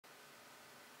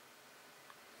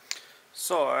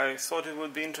So I thought it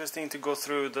would be interesting to go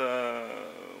through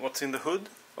what's in the hood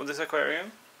of this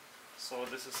aquarium. So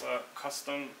this is a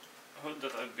custom hood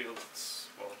that I built,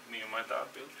 well, me and my dad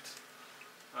built.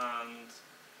 And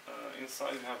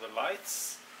inside we have the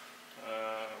lights,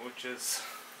 which is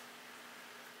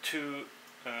two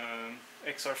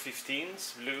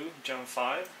XR15s, blue, Gen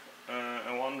 5,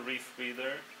 and one Reef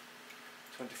breather,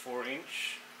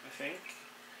 24-inch, I think,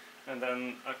 and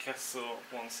then a Kessel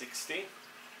 160.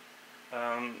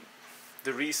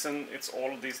 The reason it's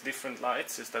all these different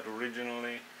lights is that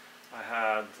originally I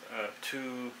had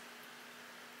two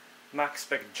max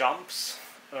spec jumps.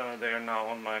 They are now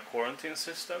on my quarantine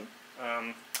system,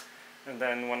 and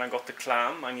then when I got the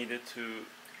clam I needed to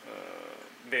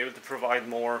be able to provide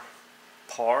more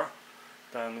power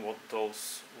than what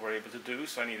those were able to do,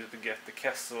 so I needed to get the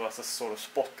Kessel as a sort of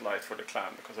spotlight for the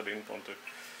clam, because I didn't want to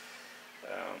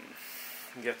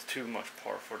get too much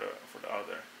power for the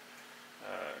other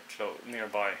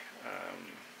nearby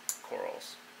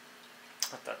corals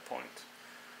at that point.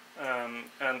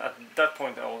 And at that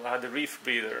point I had the Reef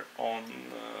breather on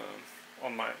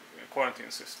my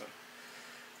quarantine system,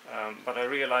 but I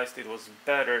realized it was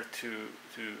better to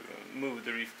move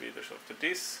the Reef breathers up to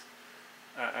this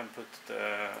and put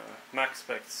the max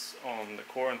specs on the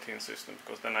quarantine system,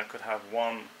 because then I could have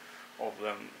one of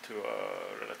them to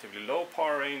a relatively low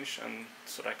power range, and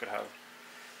so that I could have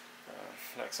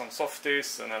like some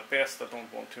softies and LPS that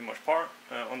don't want too much power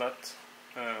on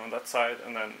that side,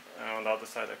 and then on the other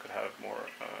side I could have more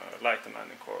light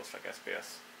demanding corals like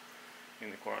SPS in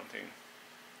the quarantine.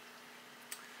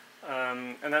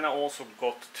 And then I also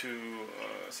got two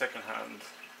second-hand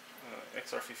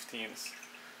XR15s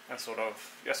and sort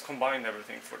of just combined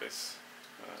everything for this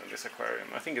aquarium.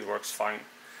 I think it works fine.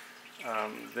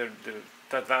 The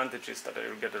advantage is that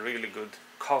I get a really good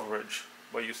coverage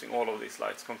by using all of these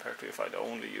lights compared to if I'd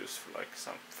only use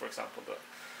for example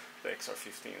the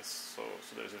XR15s. So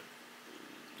there's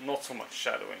not so much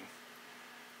shadowing.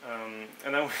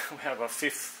 And then we have a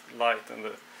fifth light, and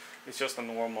it's just a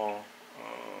normal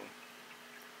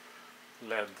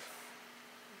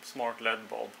smart LED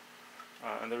bulb.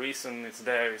 And the reason it's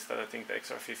there is that I think the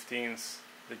XR15s,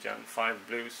 the Gen 5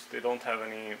 blues, they don't have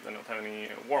any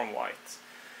warm white,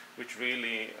 which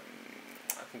really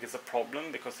I think is a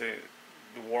problem, because the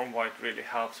warm white really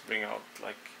helps bring out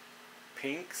like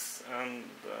pinks and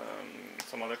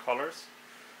some other colors.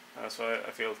 So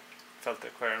I felt the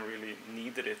aquarium really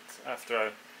needed it after I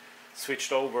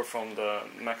switched over from the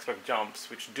max spec jumps,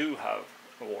 which do have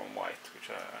a warm white, which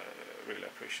I really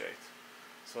appreciate.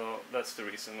 So that's the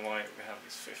reason why we have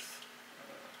this fifth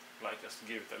light, just to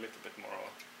give it a little bit more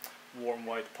of a warm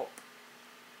white pop.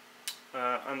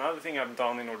 Another thing I've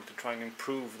done in order to try and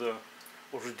improve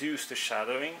or reduce the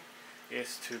shadowing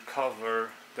is to cover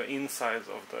the insides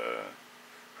of the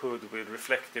hood with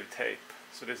reflective tape.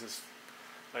 So this is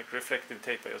like reflective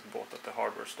tape I just bought at the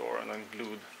hardware store and then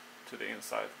glued to the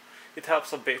inside. It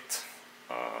helps a bit.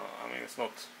 I mean, it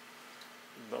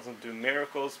doesn't do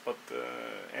miracles, but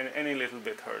any little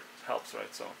bit helps,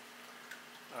 right? So,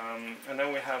 and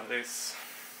then we have this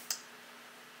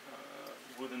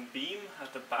wooden beam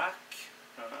at the back,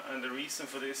 and the reason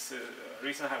for this,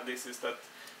 reason I have this is that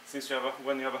since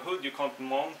when you have a hood, you can't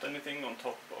mount anything on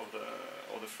top of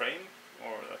the frame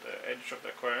or at the edge of the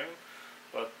aquarium,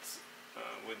 but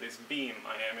with this beam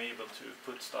I am able to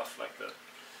put stuff like the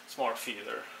smart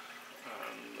feeder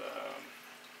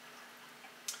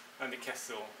and the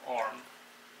Kessel arm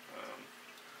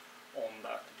on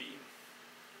that beam.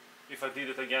 If I did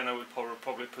it again, I would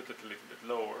probably put it a little bit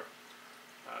lower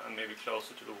and maybe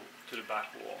closer to the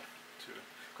back wall too,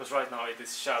 because right now it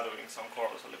is shadowing some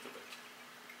corals a little bit.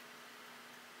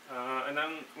 And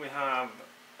then we have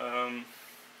an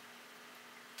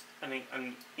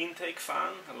intake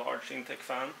fan, a large intake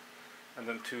fan, and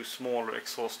then two smaller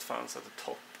exhaust fans at the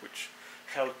top, which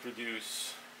help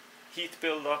reduce heat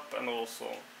buildup and also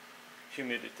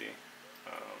humidity.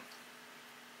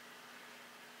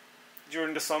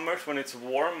 During the summers when it's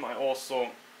warm, I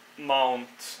also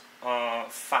mount a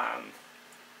fan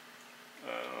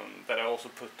that I also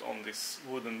put on this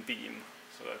wooden beam,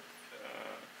 so that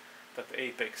the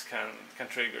apex can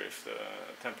trigger if the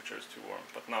temperature is too warm.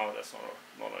 But now that's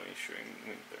not an issue in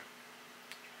winter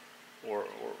or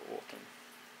autumn.